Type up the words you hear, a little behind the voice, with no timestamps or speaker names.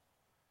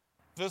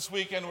This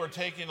weekend, we're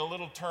taking a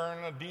little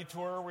turn, a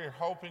detour. We're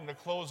hoping to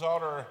close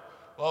out our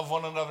Love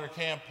One Another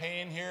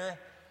campaign here.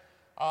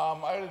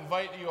 I would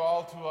invite you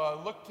all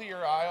to look to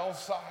your aisle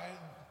side.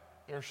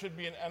 There should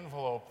be an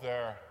envelope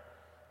there.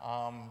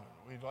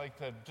 We'd like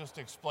to just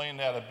explain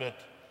that a bit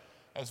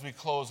as we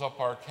close up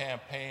our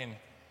campaign.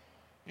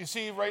 You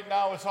see, right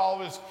now it's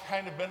always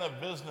kind of been a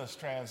business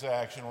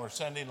transaction. We're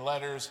sending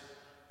letters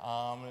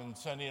and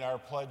sending our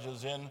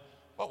pledges in,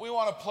 but we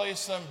want to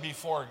place them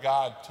before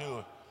God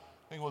too.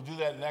 I think we'll do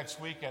that next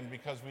weekend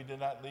because we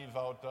did not leave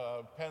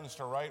out pens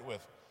to write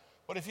with.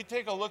 But if you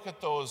take a look at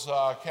those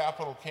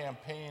capital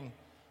campaign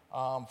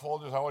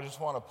folders, I just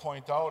want to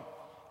point out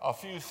a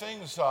few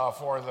things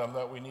for them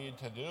that we need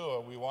to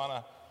do. We want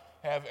to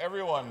have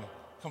everyone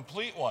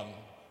complete one,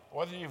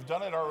 whether you've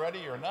done it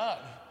already or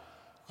not,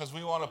 because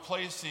we want to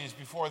place these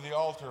before the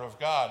altar of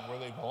God where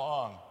they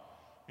belong,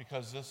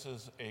 because this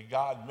is a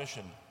God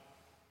mission.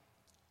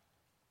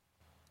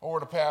 Over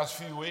the past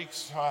few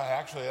weeks,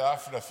 actually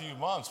after a few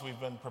months, we've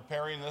been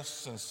preparing this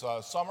since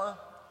summer,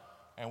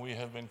 and we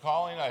have been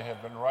calling. I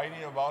have been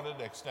writing about it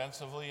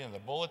extensively in the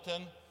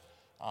bulletin,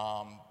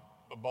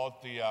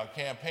 about the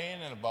campaign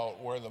and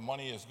about where the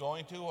money is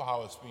going to,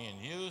 how it's being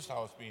used,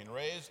 how it's being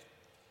raised,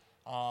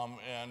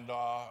 and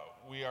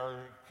we are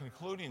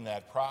concluding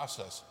that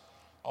process.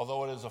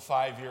 Although it is a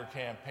 5-year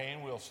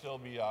campaign, we'll still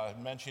be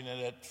mentioning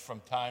it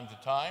from time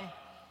to time,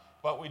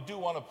 but we do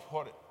want to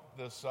put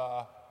this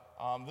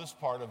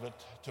part of it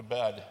to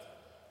bed.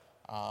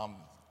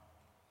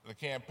 The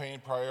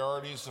campaign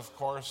priorities, of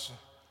course,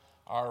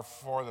 are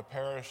for the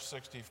parish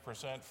 60%,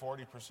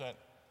 40%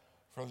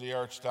 for the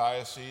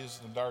archdiocese.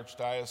 The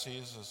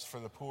archdiocese is for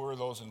the poor,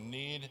 those in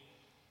need.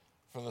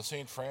 For the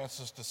St.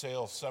 Francis de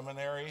Sales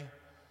Seminary,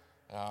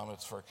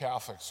 it's for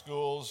Catholic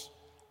schools,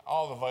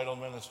 all the vital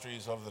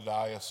ministries of the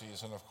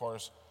diocese. And of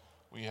course,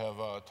 we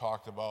have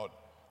talked about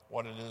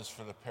what it is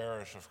for the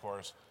parish, of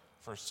course,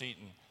 for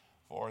Seton,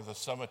 for the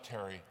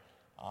cemetery,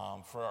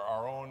 for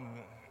our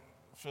own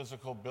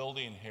physical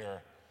building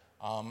here.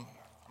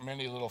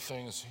 Many little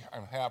things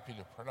I'm happy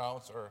to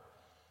pronounce, or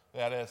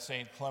that at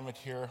St. Clement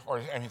here,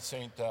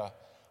 St.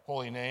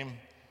 Holy Name,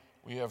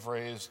 we have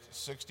raised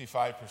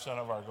 65%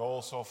 of our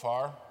goal so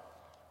far,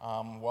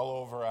 well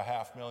over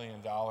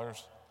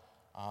 $500,000.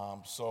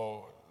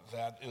 So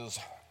that is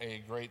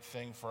a great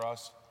thing for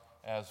us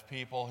as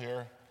people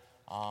here,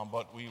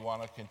 but we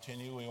want to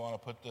continue. We want to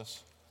put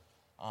this,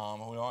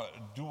 we want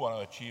to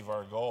achieve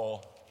our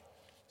goal.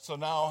 So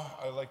now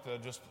I'd like to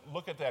just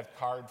look at that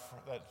card,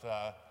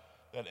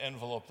 that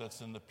envelope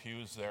that's in the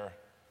pews there.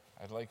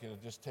 I'd like you to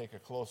just take a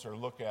closer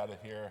look at it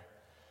here.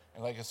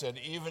 And like I said,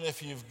 even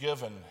if you've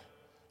given,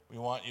 we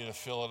want you to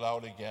fill it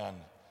out again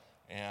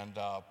and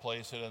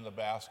place it in the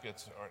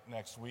baskets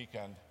next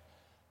weekend.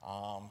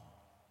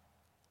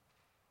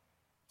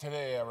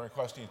 Today I'm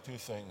requesting two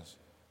things.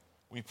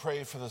 We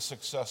pray for the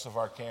success of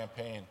our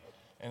campaign,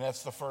 and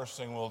that's the first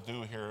thing we'll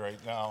do here right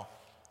now.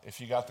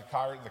 If you got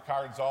the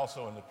card's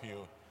also in the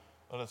pew.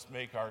 Let us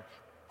make our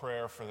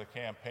prayer for the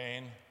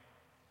campaign.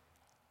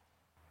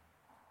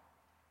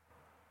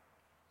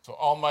 So,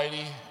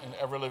 Almighty and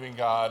ever-living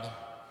God,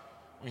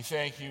 we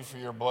thank you for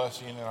your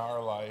blessing in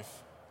our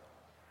life.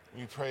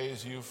 We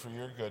praise you for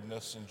your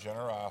goodness and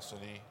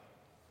generosity.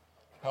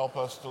 Help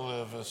us to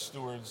live as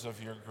stewards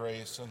of your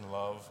grace and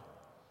love,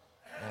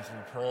 and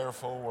through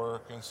prayerful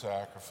work and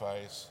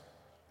sacrifice,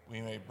 we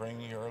may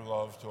bring your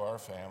love to our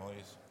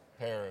families,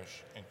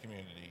 parish, and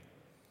community.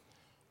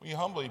 We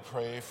humbly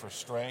pray for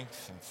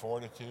strength and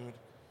fortitude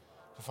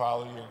to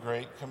follow your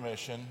great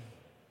commission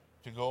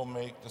to go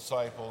make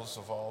disciples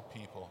of all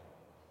people,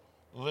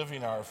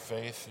 living our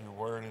faith through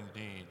word and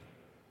deed.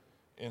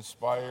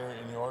 Inspire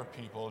in your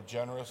people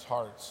generous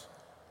hearts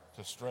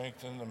to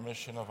strengthen the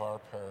mission of our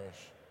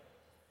parish,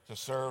 to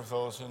serve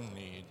those in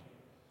need,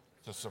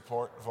 to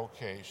support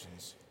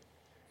vocations,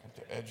 and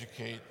to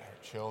educate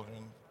our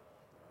children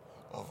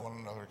of one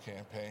another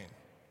campaign.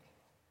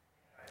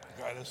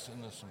 Guide us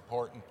in this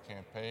important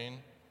campaign.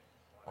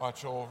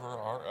 Watch over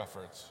our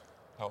efforts.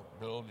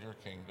 Help build your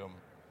kingdom.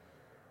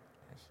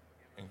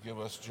 And give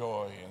us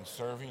joy in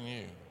serving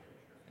you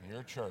and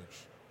your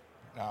church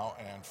now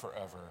and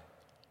forever.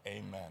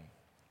 Amen.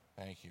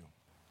 Thank you.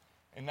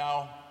 And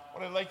now,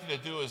 what I'd like you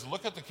to do is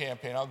look at the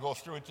campaign. I'll go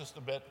through it just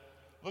a bit.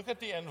 Look at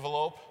the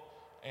envelope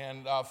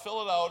and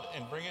fill it out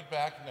and bring it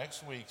back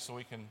next week so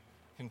we can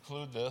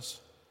conclude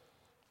this.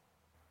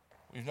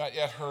 We've not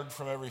yet heard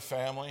from every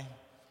family.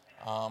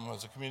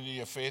 As a community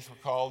of faith, we're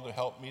called to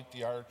help meet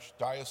the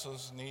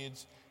archdiocese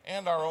needs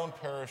and our own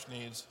parish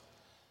needs.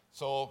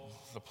 So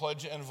the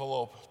pledge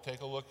envelope, take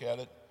a look at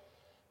it.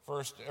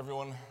 First,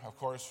 everyone, of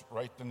course,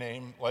 write the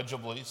name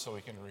legibly so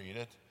we can read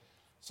it.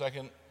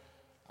 Second,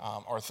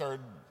 or third,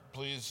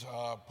 please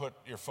put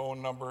your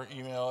phone number,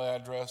 email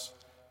address.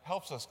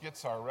 Helps us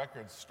get our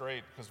records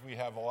straight because we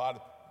have a lot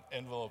of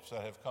envelopes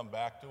that have come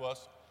back to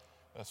us.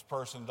 This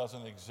person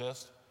doesn't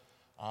exist.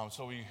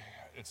 So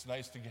it's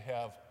nice to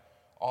have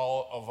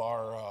all of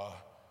our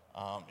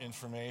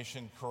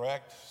information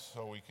correct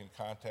so we can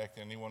contact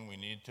anyone we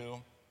need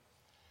to.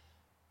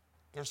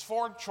 There's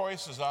 4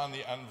 choices on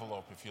the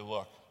envelope if you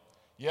look.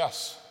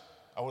 Yes,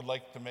 I would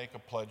like to make a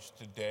pledge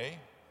today,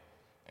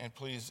 and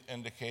please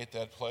indicate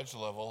that pledge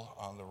level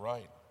on the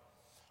right.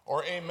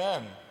 Or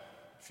amen,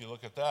 if you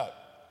look at that.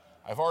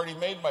 I've already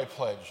made my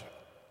pledge,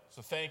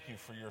 so thank you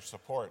for your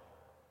support.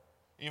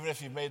 Even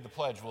if you've made the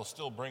pledge, we'll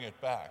still bring it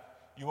back.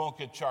 You won't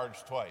get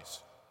charged twice.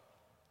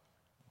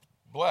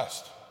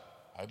 Blessed.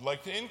 I'd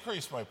like to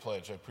increase my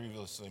pledge I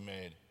previously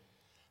made.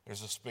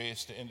 There's a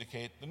space to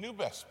indicate the new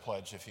best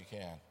pledge if you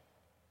can.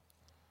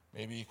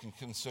 Maybe you can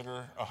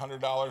consider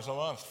 $100 a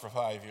month for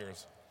 5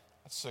 years.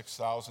 That's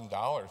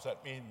 $6,000.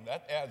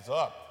 That adds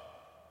up.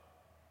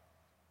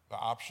 The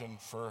option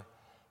for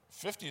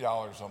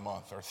 $50 a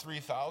month or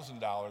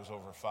 $3,000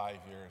 over 5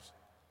 years.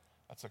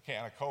 That's a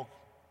can of Coke,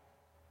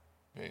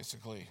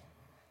 basically.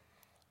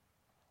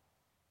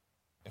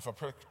 If a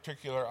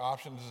particular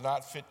option does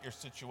not fit your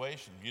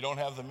situation, you don't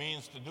have the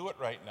means to do it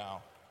right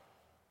now,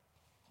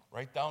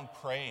 write down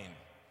praying.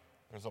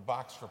 There's a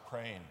box for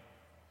praying.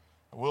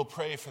 We'll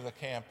pray for the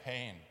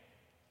campaign.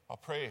 I'll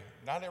pray.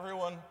 Not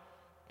everyone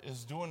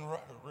is doing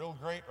real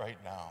great right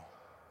now.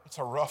 It's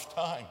a rough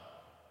time.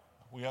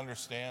 We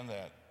understand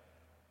that.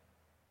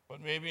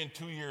 But maybe in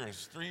 2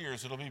 years, 3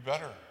 years, it'll be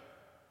better.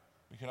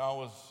 We can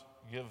always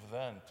give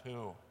then,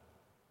 too.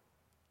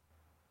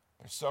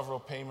 There's several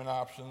payment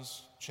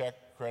options: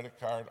 check, credit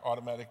card,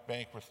 automatic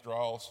bank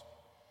withdrawals.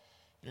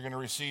 You're going to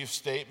receive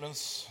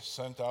statements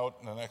sent out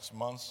in the next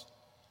months,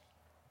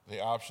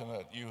 the option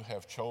that you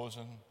have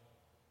chosen.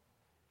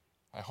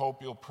 I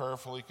hope you'll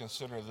prayerfully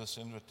consider this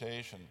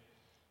invitation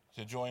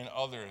to join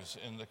others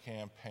in the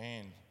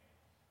campaign.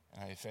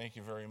 And I thank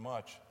you very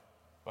much.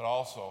 But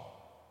also,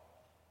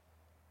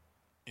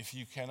 if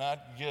you cannot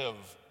give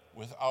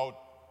without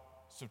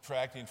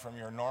subtracting from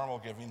your normal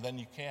giving, then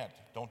you can't.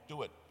 Don't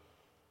do it.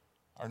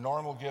 Our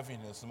normal giving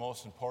is the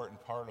most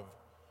important part of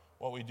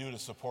what we do to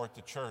support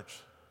the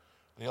church.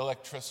 The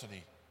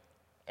electricity,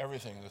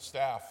 everything, the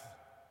staff,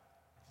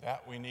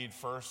 that we need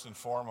first and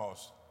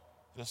foremost.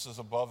 This is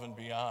above and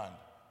beyond.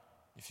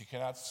 If you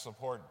cannot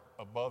support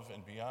above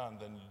and beyond,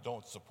 then you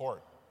don't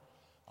support.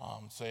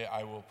 Say,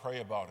 I will pray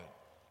about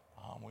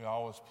it. We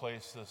always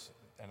place this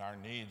and our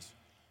needs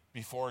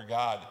before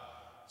God.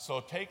 So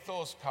take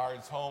those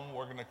cards home.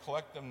 We're going to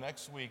collect them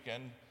next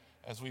weekend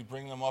as we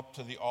bring them up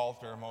to the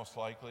altar, most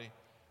likely,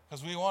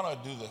 because we want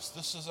to do this.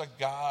 This is a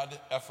God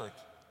effort.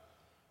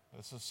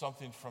 This is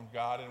something from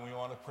God, and we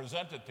want to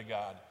present it to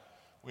God.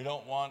 We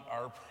don't want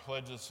our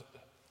pledges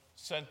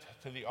sent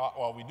to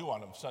we do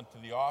want them sent to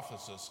the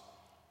offices,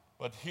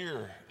 but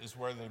here is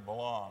where they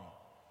belong.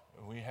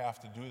 We have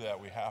to do that.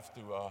 We have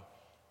to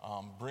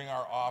bring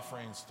our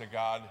offerings to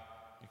God,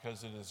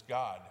 because it is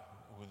God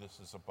who this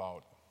is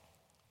about.